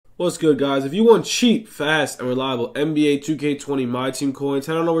What's good, guys? If you want cheap, fast, and reliable NBA 2K20 My Team coins,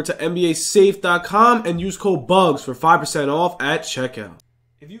 head on over to NBASafe.com and use code BUGS for 5% off at checkout.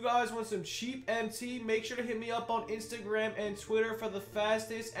 If you guys want some cheap MT, make sure to hit me up on Instagram and Twitter for the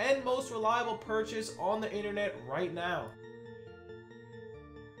fastest and most reliable purchase on the internet right now.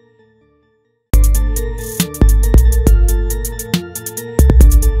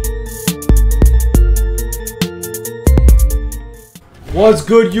 What's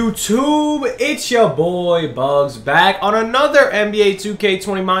good, YouTube? It's your boy Bugs back on another NBA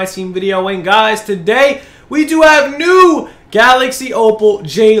 2K20 My Team video. And guys, today we do have new Galaxy Opal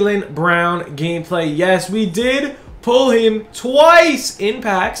Jaylen Brown gameplay. Yes, we did pull him twice in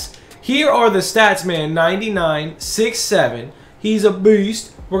packs. Here are the stats, man. 99, 6'7". He's a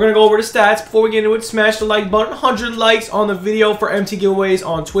beast. We're going to go over the stats. Before we get into it, smash the like button. 100 likes on the video for MT giveaways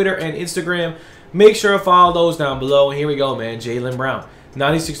on Twitter and Instagram. Make sure to follow those down below. And here we go, man. Jaylen Brown.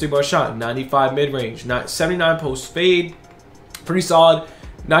 96 3-bar shot, 95 mid-range, 79 post fade. Pretty solid.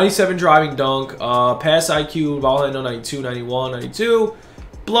 97 driving dunk. Pass IQ, ball handle 92, 91, 92.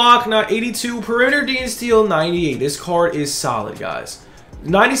 Block, not 82. Perimeter D and steal, 98. This card is solid, guys.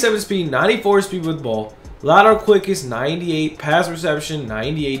 97 speed, 94 speed with ball. Lateral quickest, 98. Pass reception,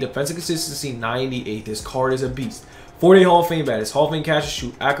 98. Defensive consistency, 98. This card is a beast. 40 Hall of Fame baddest, Hall of Fame catch and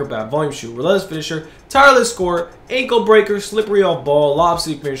shoot, acrobat, volume shoot, relentless finisher, tireless scorer, ankle breaker, slippery off ball, lob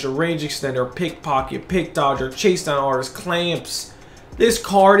seek finisher, range extender, pickpocket, pick dodger, chase down artist, clamps. This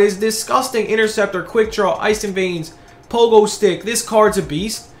card is disgusting. Interceptor, quick draw, ice and veins, pogo stick. This card's a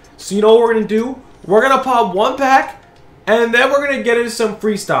beast. So you know what we're going to do? We're going to pop one pack, and then we're going to get into some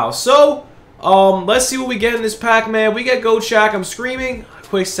freestyle. So, let's see what we get in this pack, man. We get Goat Shack, I'm screaming,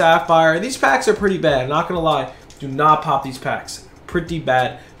 quick sapphire. These packs are pretty bad, not going to lie. Do not pop these packs. Pretty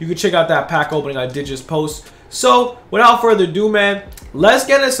bad. You can check out that pack opening I did just post. So, without further ado, man, let's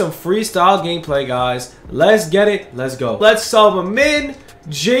get into some freestyle gameplay, guys. Let's get it. Let's go. Let's sub him in.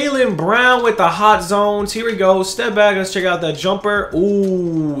 Jaylen Brown with the hot zones. Here we go. Step back. Let's check out that jumper.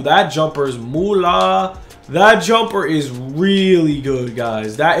 Ooh, that jumper is moolah. That jumper is really good,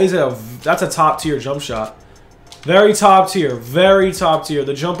 guys. That's a top tier jump shot. Very top tier. Very top tier.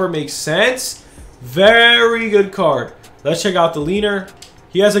 The jumper makes sense. Very good card. Let's check out the leaner.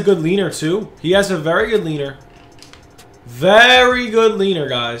 He has a good leaner too. He has a very good leaner. Very good leaner,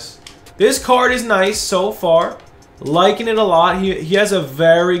 guys. This card is nice so far. Liking it a lot. He has a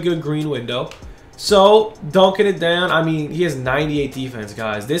very good green window. So, dunking it down. I mean, he has 98 defense,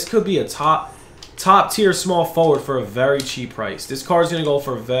 guys. This could be a top tier small forward for a very cheap price. This card's going to go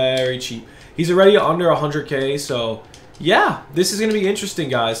for very cheap. He's already under 100K. So, yeah. This is going to be interesting,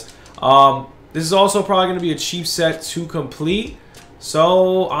 guys. This is also probably going to be a cheap set to complete.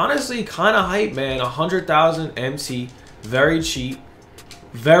 So, honestly, kind of hype, man. 100,000 MT. Very cheap.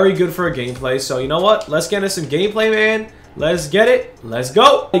 Very good for a gameplay. So, you know what? Let's get into some gameplay, man. Let's get it. Let's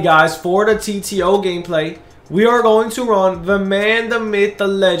go. Hey, guys, for the TTO gameplay, we are going to run the man, the myth, the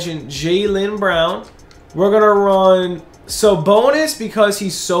legend, Jaylen Brown. We're going to run Sabonis because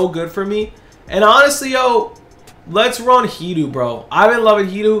he's so good for me. And honestly, yo, let's run Hidu, bro. I've been loving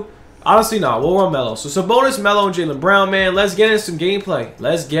Hidu. Honestly, no. We'll run Melo. So, Sabonis, Melo, and Jaylen Brown, man. Let's get into some gameplay.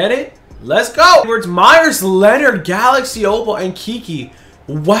 Let's get it. Let's go. It's Myers, Leonard, Galaxy Opal, and Kiki.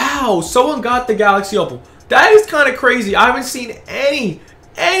 Wow. Someone got the Galaxy Opal. That is kind of crazy. I haven't seen any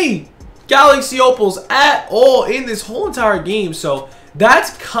Galaxy Opals at all in this whole entire game. So,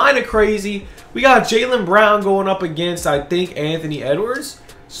 that's kind of crazy. We got Jaylen Brown going up against, I think, Anthony Edwards.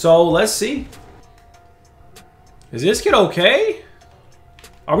 So, let's see. Is this kid okay?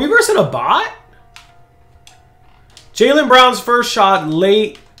 Are we versing a bot? Jaylen Brown's first shot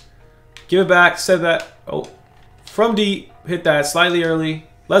late. Give it back. Set that. Oh. From deep. Hit that slightly early.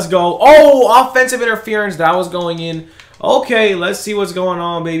 Let's go. Oh, offensive interference. That was going in. Okay, let's see what's going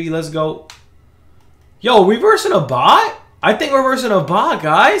on, baby. Let's go. Yo, we versing a bot? I think we're versing a bot,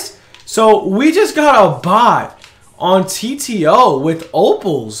 guys. So, we just got a bot on TTO with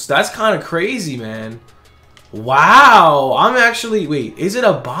Opals. That's kind of crazy, man. Wow, I'm actually, wait, is it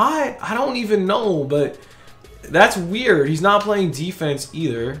a bot? I don't even know, but that's weird. He's not playing defense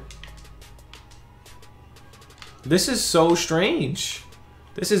either. This is so strange.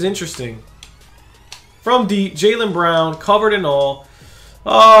 This is interesting. From deep, Jaylen Brown, covered in all.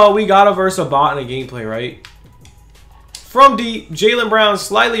 Oh, we gotta verse a bot in a gameplay, right? From deep, Jaylen Brown,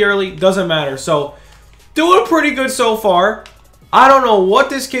 slightly early, doesn't matter. So, doing pretty good so far. I don't know what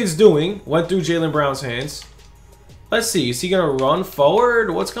this kid's doing. Went through Jaylen Brown's hands. Let's see. Is he going to run forward?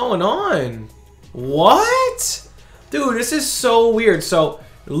 What's going on? What? Dude, this is so weird. So,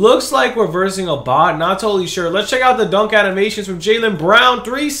 Looks like we're versing a bot. Not totally sure. Let's check out the dunk animations from Jaylen Brown.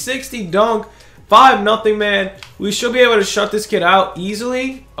 360 dunk. 5-0, man. We should be able to shut this kid out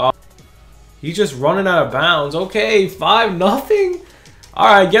easily. He's just running out of bounds. Okay, 5-0.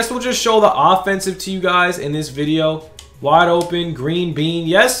 Alright, guess we'll just show the offensive to you guys in this video. Wide open, green bean.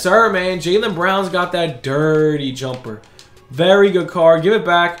 Yes, sir, man. Jaylen Brown's got that dirty jumper. Very good card. Give it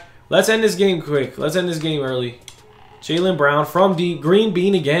back. Let's end this game quick. Let's end this game early. Jaylen Brown from deep. Green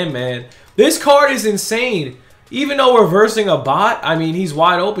bean again, man. This card is insane. Even though we're versing a bot, I mean, he's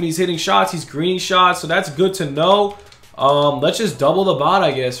wide open. He's hitting shots. He's greening shots. So that's good to know. Let's just double the bot,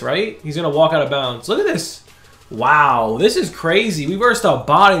 I guess, right? He's going to walk out of bounds. Look at this. Wow, this is crazy. We versed a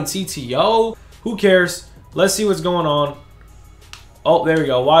bot in TTO. Who cares? Let's see what's going on. Oh, there we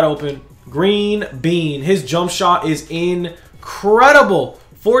go. Wide open. Green bean. His jump shot is incredible.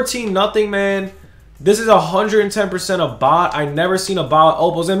 14-0, man. This is 110% a bot. I never seen a bot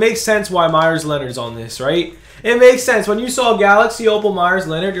Opals. It makes sense why Myers Leonard's on this, right? It makes sense. When you saw Galaxy Opal Myers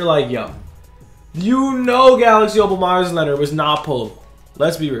Leonard, you're like, yo. You know Galaxy Opal Myers Leonard was not pullable.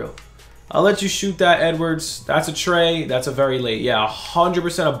 Let's be real. I'll let you shoot that, Edwards. That's a tray. That's a very late. Yeah,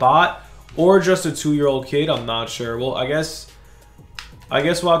 100% a bot. Or just a 2-year-old kid. I'm not sure. Well, I guess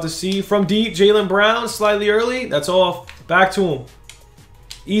we'll have to see. From deep, Jaylen Brown. Slightly early. That's off. Back to him.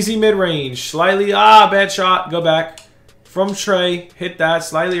 Easy mid-range. Slightly. Bad shot. Go back. From Trey. Hit that.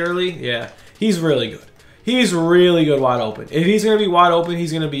 Slightly early. Yeah. He's really good. He's really good wide open. If he's going to be wide open,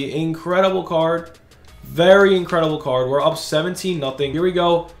 he's going to be incredible card. Very incredible card. We're up 17-0. Here we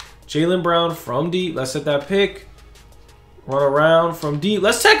go. Jaylen Brown from deep. Let's hit that pick. Run around from deep.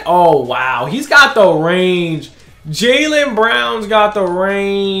 Let's check. Oh, wow. He's got the range. Jaylen Brown's got the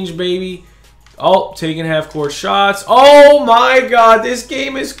range, baby. Oh, taking half-court shots. Oh, my God. This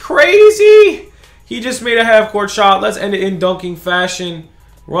game is crazy. He just made a half-court shot. Let's end it in dunking fashion.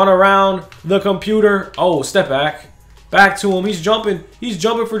 Run around the computer. Oh, step back. Back to him. He's jumping. He's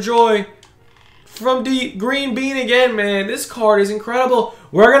jumping for joy. From deep. Green bean again, man. This card is incredible.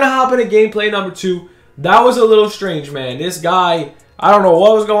 We're going to hop into gameplay number 2. That was a little strange, man. This guy, I don't know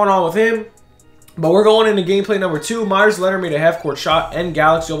what was going on with him. But we're going into gameplay number 2. Myers Leonard made a half-court shot and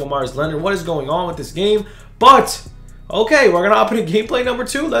Galaxy Opal Myers Leonard. What is going on with this game? But, okay, we're going to hop into gameplay number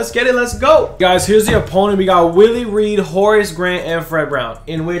 2. Let's get it. Let's go. Guys, here's the opponent. We got Willie Reed, Horace Grant, and Fred Brown,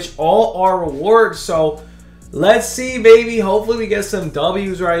 in which all are rewards. So, let's see, baby. Hopefully, we get some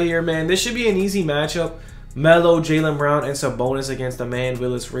W's right here, man. This should be an easy matchup. Melo, Jaylen Brown, and some bonus against the man,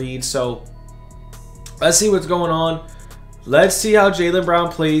 Willis Reed. So, let's see what's going on. Let's see how Jaylen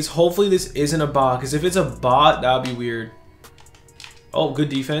Brown plays. Hopefully this isn't a bot, because if it's a bot, that would be weird. Oh, good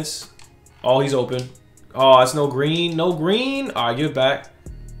defense. Oh, he's open. Oh, that's no green. No green. All right, give it back.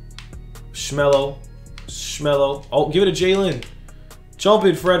 Schmello. Schmello. Oh, give it to Jaylen.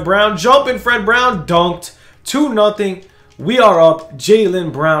 Jumping Fred Brown. Jumping Fred Brown. Dunked. 2-0. We are up.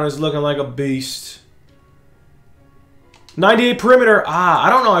 Jaylen Brown is looking like a beast. 98 perimeter. I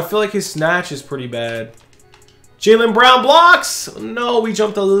don't know. I feel like his snatch is pretty bad. Jaylen Brown blocks. No, we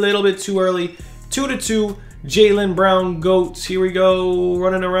jumped a little bit too early. 2-2. Jaylen Brown goats. Here we go.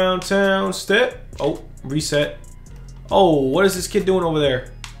 Running around town. Step. Oh, reset. Oh, what is this kid doing over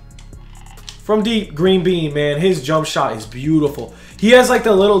there? From deep, green bean, man. His jump shot is beautiful. He has like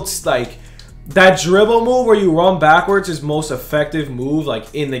the little, like, that dribble move where you run backwards is most effective move, like,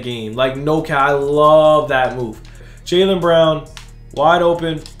 in the game. Like, no cap. I love that move. Jaylen Brown, wide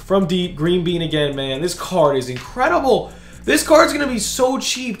open. From deep, green bean again, man. This card is incredible. This card's going to be so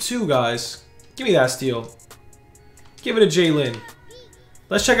cheap, too, guys. Give me that steal. Give it to Jaylen.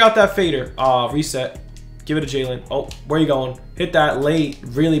 Let's check out that fader. Reset. Give it to Jaylen. Oh, where are you going? Hit that late.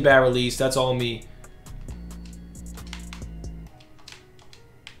 Really bad release. That's all me.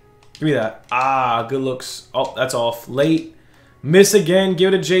 Give me that. Good looks. Oh, that's off. Late. Miss again.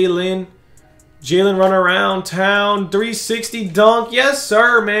 Give it to Jaylen. Jaylen run around town. 360 dunk. Yes,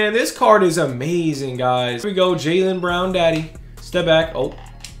 sir, man. This card is amazing, guys. Here we go. Jaylen Brown, daddy. Step back. Oh,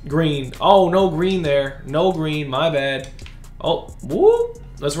 green. Oh, no green there. No green. My bad. Oh, woo.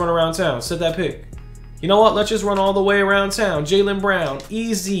 Let's run around town. Set that pick. You know what? Let's just run all the way around town. Jaylen Brown.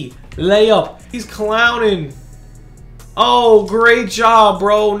 Easy. Layup. He's clowning. Oh, great job,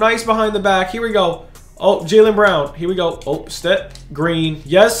 bro. Nice behind the back. Here we go. Oh, Jaylen Brown. Here we go. Oh, step. Green.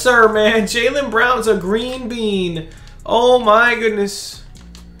 Yes, sir, man. Jaylen Brown's a green bean. Oh, my goodness.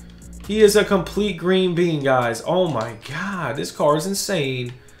 He is a complete green bean, guys. Oh, my God. This car is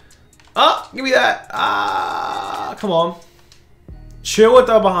insane. Give me that. Come on. Chill with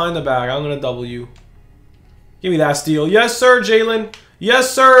the behind the back. I'm going to double you. Give me that steal. Yes, sir, Jaylen.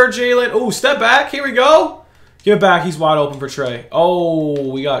 Yes, sir, Jaylen. Oh, step back. Here we go. Give it back. He's wide open for Trey. Oh,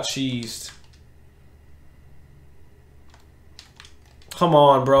 we got cheesed. Come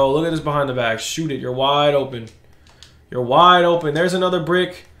on, bro. Look at this behind the back. Shoot it. You're wide open. You're wide open. There's another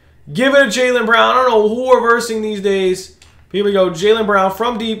brick. Give it to Jaylen Brown. I don't know who we're versing these days. Here we go. Jaylen Brown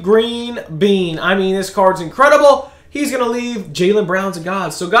from deep. Green bean. I mean, this card's incredible. He's going to leave. Jaylen Brown's a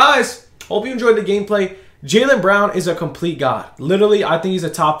god. So, guys, hope you enjoyed the gameplay. Jaylen Brown is a complete god. Literally, I think he's a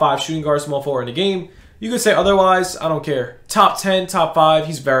top 5 shooting guard small forward in the game. You could say otherwise. I don't care. Top 10, top 5.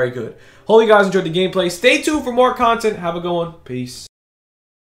 He's very good. Hope you guys enjoyed the gameplay. Stay tuned for more content. Have a good one. Peace.